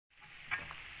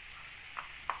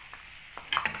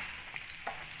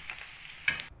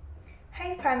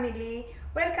family,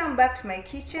 welcome back to my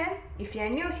kitchen. If you are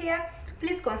new here,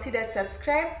 please consider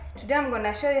subscribe. Today I'm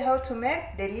gonna show you how to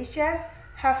make delicious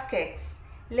half cakes.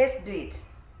 Let's do it.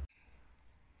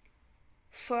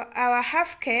 For our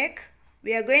half cake,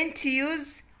 we are going to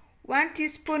use 1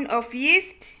 teaspoon of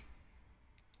yeast,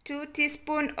 2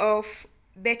 teaspoons of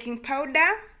baking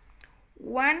powder,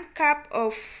 1 cup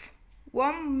of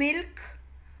warm milk,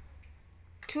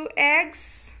 2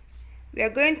 eggs. We are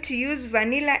going to use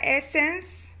vanilla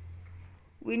essence.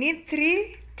 We need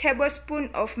 3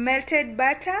 tablespoons of melted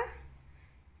butter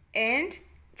and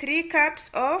 3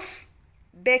 cups of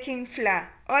baking flour,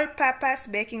 all-purpose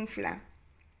baking flour.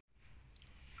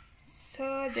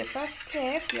 So the first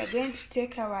step, we are going to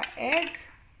take our egg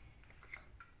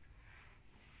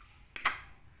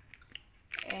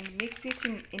and mix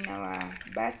it in our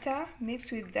butter,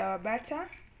 mix with our butter.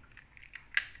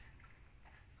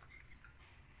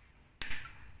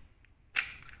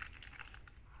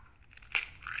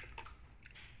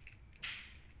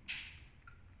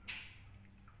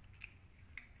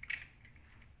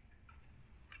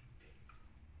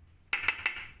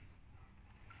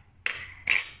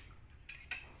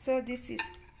 So this is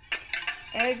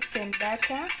eggs and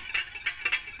butter.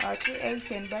 Our 2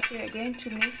 eggs and butter, we are going to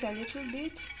mix a little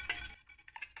bit.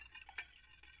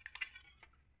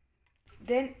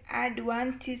 Then add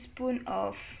 1 teaspoon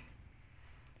of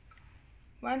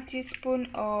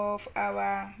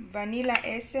our vanilla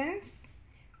essence.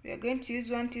 We are going to use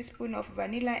 1 teaspoon of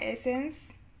vanilla essence.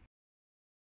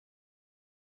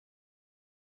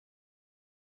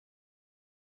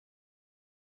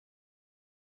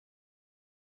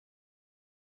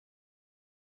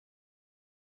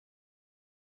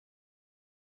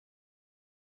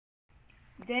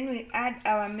 Then we add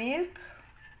our milk.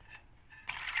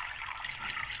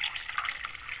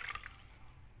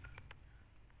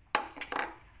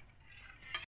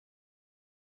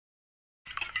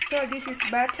 So this is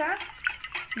butter,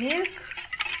 milk,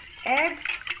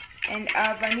 eggs, and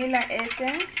our vanilla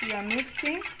essence. We are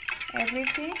mixing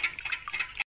everything.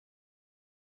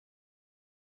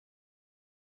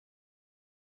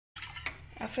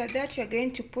 After that, we are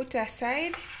going to put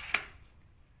aside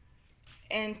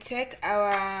and take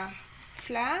our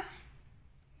flour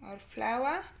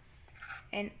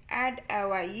and add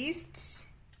our yeast.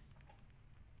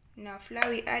 In our flour,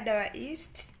 we add our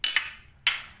yeast.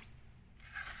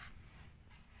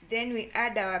 Then we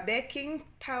add our baking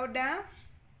powder.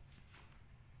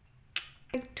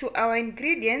 To our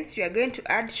ingredients, we are going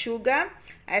to add sugar.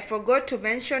 I forgot to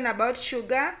mention about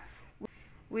sugar.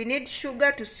 We need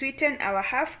sugar to sweeten our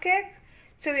half cake.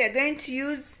 So we are going to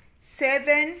use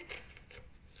 7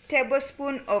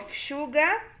 tablespoons of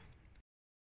sugar.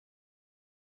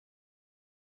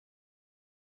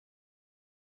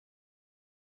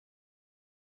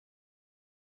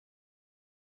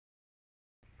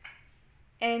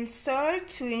 And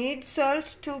salt, we need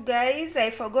salt too, guys. I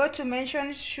forgot to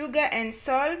mention sugar and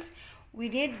salt. We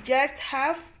need just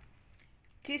half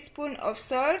teaspoon of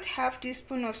salt,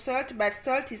 but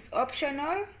salt is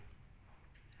optional.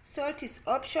 Salt is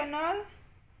optional.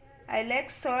 I like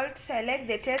salt. I like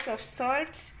the taste of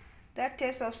salt. That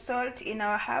taste of salt in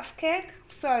our half cake.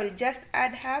 So I will just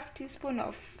add half teaspoon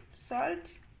of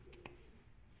salt.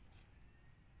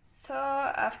 So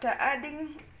after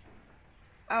adding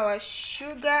our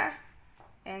sugar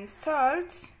and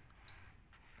salt,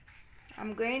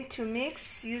 I'm going to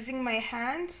mix using my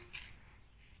hand.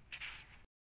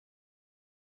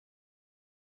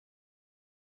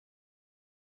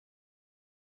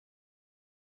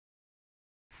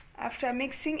 After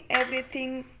mixing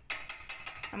everything,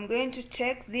 I'm going to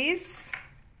take this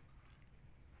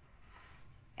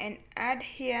and add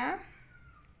here.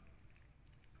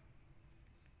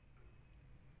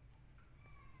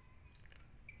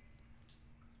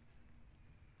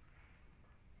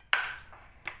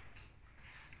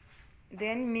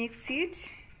 Then mix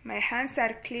it. My hands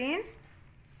are clean.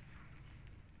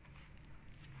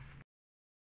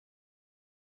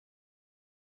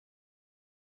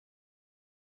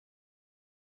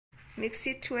 Mix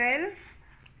it well.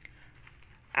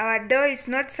 Our dough is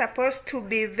not supposed to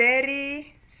be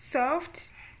very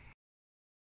soft.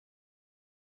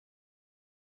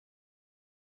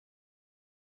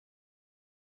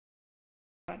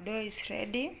 Our dough is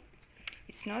ready.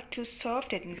 It's not too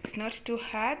soft and it's not too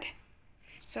hard.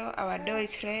 So our dough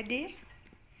is ready.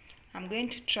 I'm going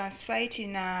to transfer it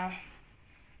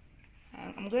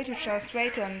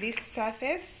on this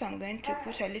surface. I'm going to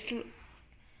put a little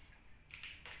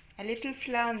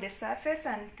flour on the surface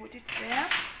and put it there.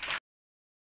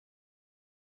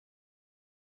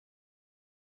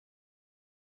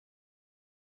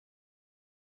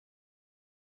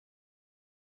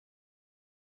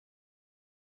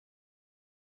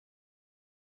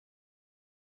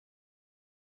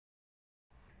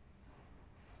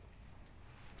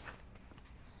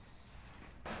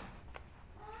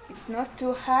 It's not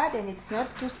too hard and it's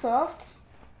not too soft.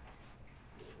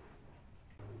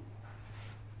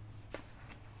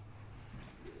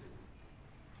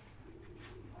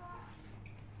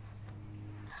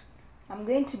 I'm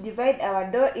going to divide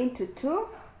our dough into two.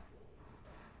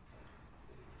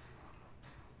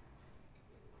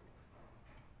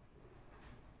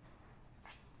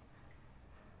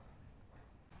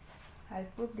 I'll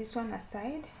put this one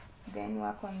aside, then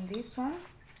work on this one.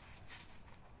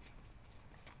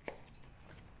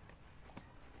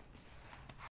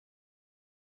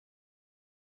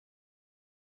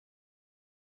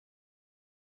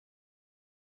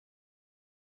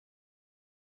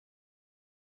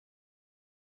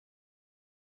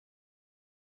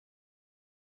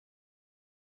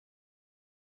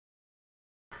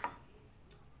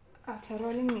 After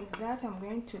rolling it that, I'm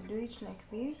going to do it like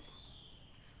this.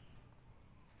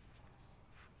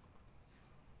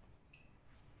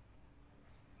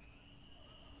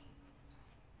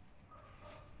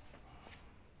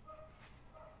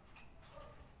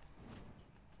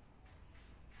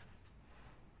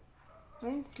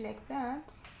 When it's like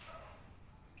that,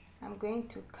 I'm going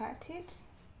to cut it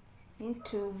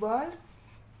into balls.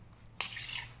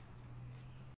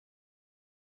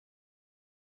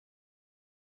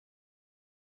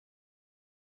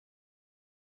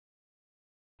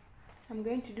 I'm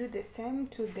going to do the same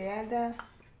to the other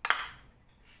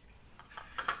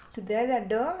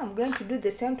dough. I'm going to do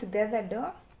the same to the other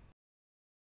dough.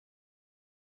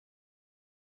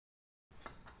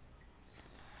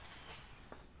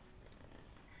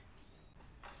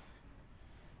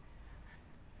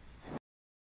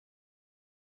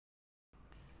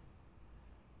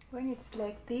 When it's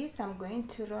like this, I'm going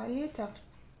to roll it up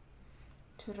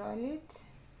to roll it.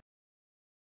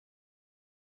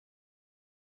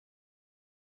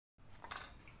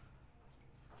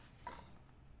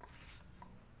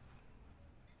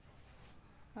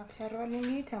 After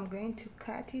rolling it, I'm going to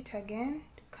cut it again,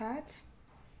 to cut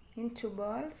into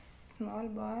balls, small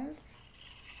balls.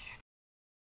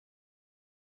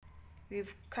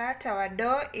 We've cut our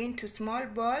dough into small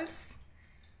balls.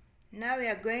 Now we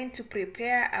are going to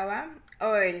prepare our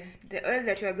oil, the oil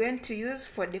that we are going to use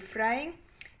for deep frying.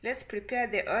 Let's prepare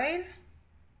the oil.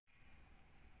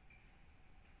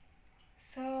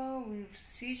 So we've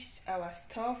switched our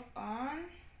stove on.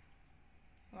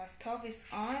 Our stove is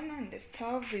on. On the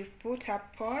stove we've put a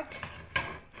pot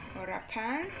or a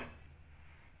pan.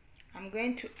 I'm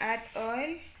going to add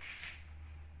oil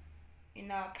in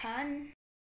our pan.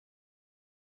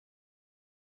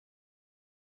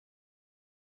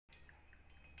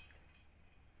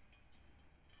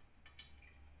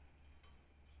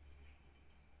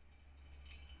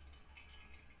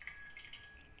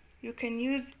 You can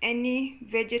use any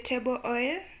vegetable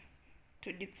oil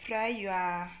to deep fry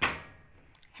your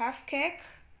half cake.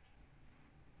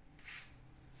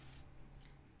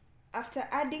 After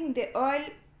adding the oil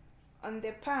on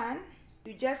the pan,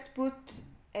 you just put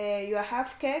your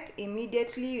half cake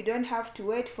immediately. You don't have to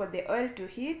wait for the oil to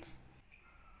heat.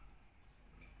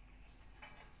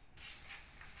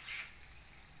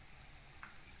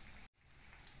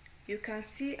 You can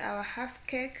see our half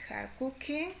cake are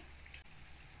cooking.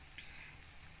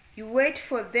 You wait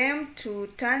for them to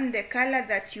turn the color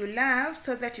that you love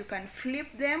so that you can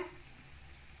flip them.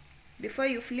 Before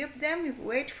you flip them, you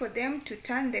wait for them to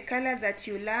turn the color that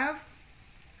you love.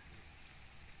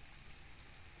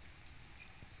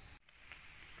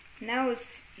 Now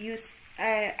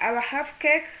our half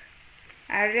cake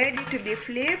are ready to be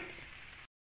flipped.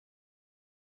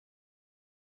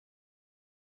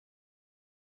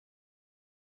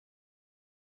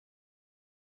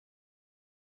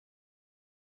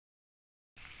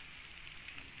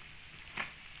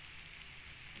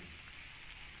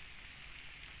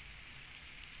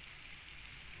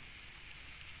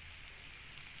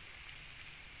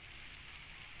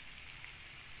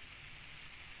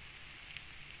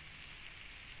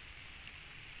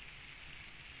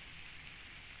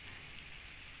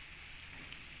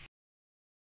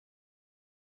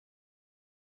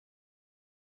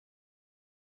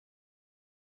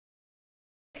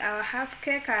 Our half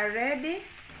cake are ready.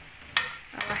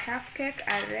 Our half cake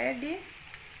are ready.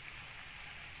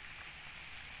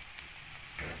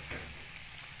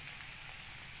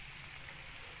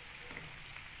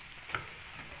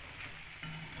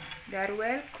 They are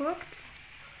well cooked.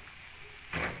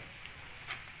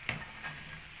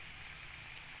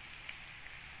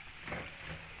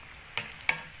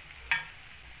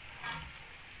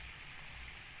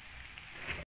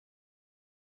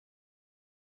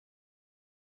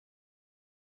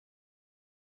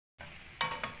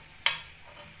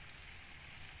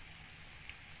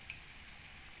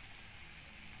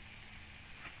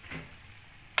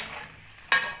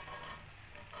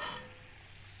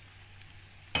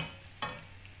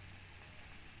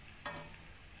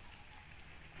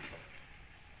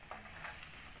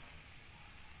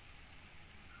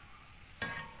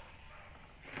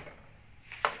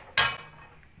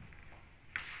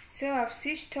 So I've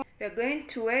switched on. We're going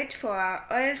to wait for our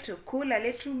oil to cool a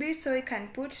little bit so we can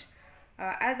put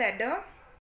our other dough.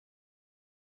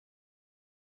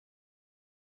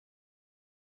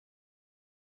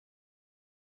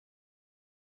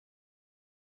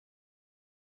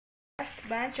 First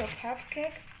bunch of half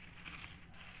cake.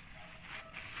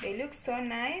 They look so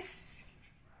nice.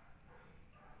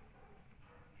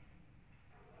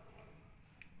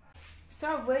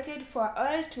 So I've waited for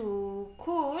oil to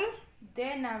cool.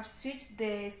 Then I've switched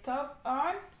the stove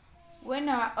on. When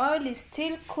our oil is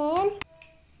still cool,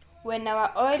 we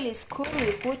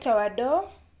put our dough.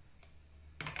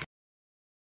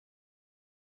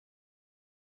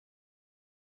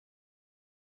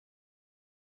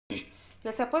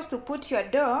 You're supposed to put your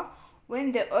dough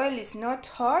when the oil is not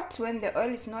hot.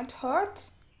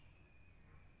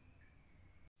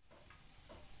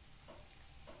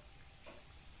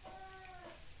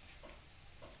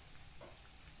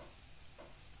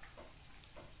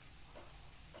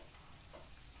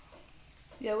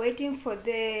 We are waiting for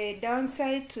the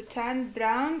downside to turn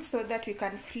brown so that we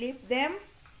can flip them.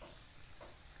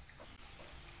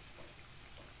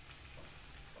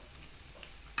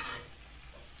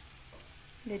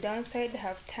 The downside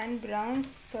have turned brown,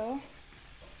 so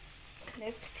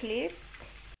let's flip.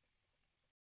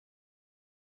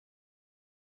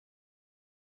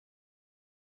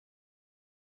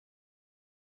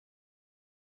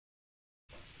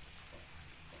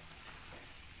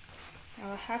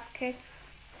 Our half cake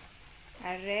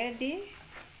are ready.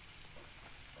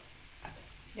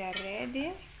 They are ready.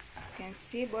 You can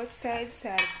see both sides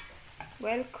are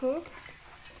well cooked.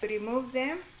 Remove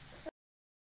them.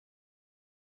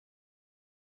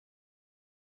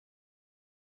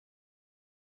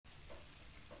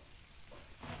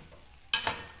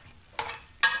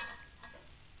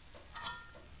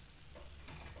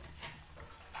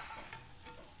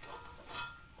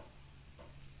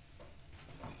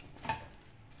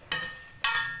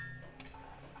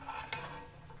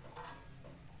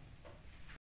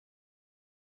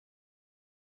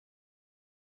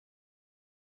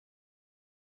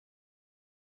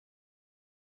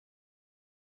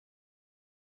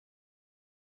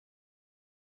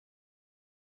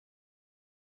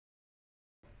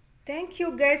 Thank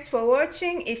you guys for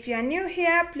watching. If you are new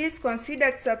here, please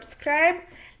consider to subscribe,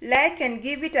 like and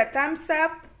give it a thumbs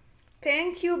up.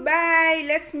 Thank you. Bye.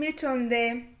 Let's meet on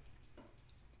the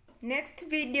next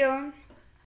video.